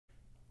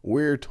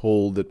we're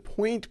told that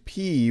point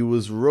P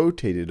was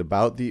rotated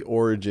about the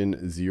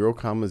origin 0,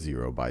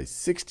 0 by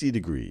 60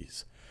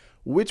 degrees.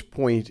 Which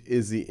point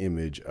is the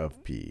image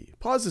of P?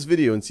 Pause this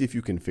video and see if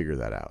you can figure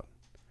that out.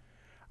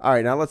 All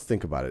right, now let's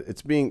think about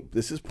it.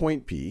 This is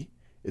point P.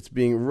 It's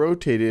being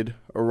rotated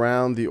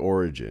around the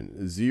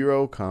origin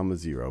 0,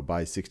 0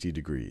 by 60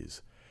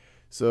 degrees.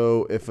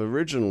 So if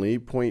originally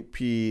point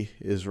P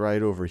is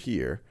right over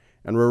here,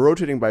 and we're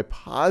rotating by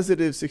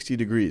positive 60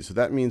 degrees, so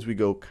that means we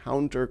go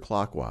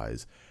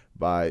counterclockwise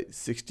by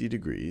 60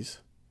 degrees.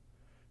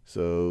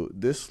 So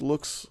this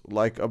looks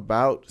like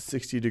about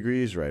 60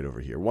 degrees right over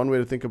here. One way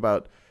to think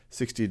about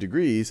 60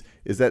 degrees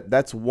is that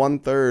that's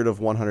 1/3 of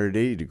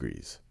 180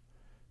 degrees.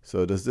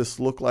 So does this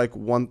look like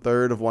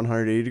 1/3 of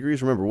 180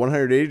 degrees? Remember,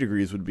 180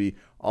 degrees would be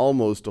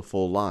almost a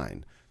full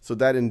line. So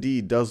that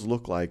indeed does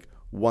look like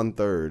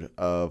 1/3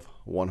 of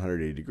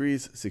 180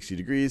 degrees, 60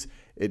 degrees.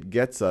 It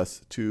gets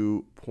us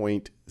to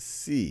point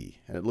C.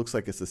 And it looks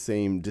like it's the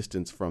same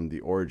distance from the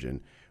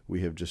origin.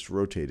 We have just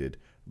rotated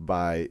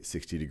by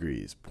 60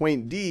 degrees.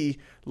 Point D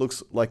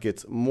looks like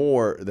it's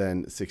more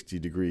than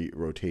 60-degree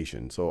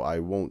rotation. So I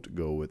won't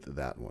go with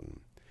that one.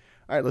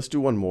 All right, let's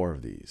do one more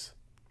of these.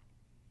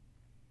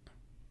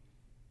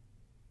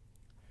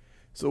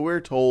 So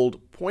we're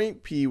told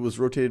point P was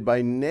rotated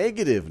by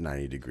negative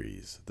 90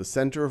 degrees. The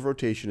center of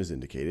rotation is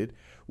indicated.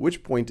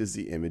 Which point is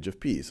the image of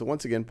P? So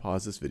once again,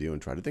 pause this video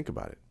and try to think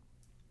about it.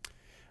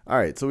 All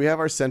right, so we have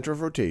our center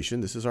of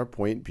rotation. This is our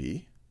point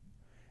P.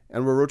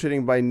 And we're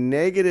rotating by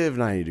negative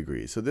 90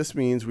 degrees. So this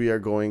means we are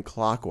going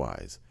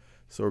clockwise.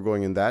 So we're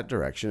going in that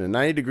direction. And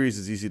 90 degrees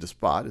is easy to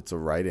spot. It's a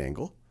right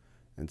angle.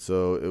 And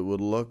so it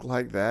would look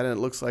like that. And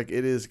it looks like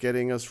it is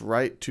getting us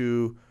right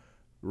to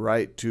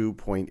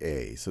point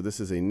A. So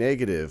this is a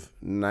negative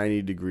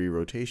 90-degree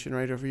rotation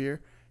right over here.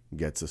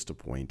 Gets us to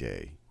point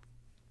A.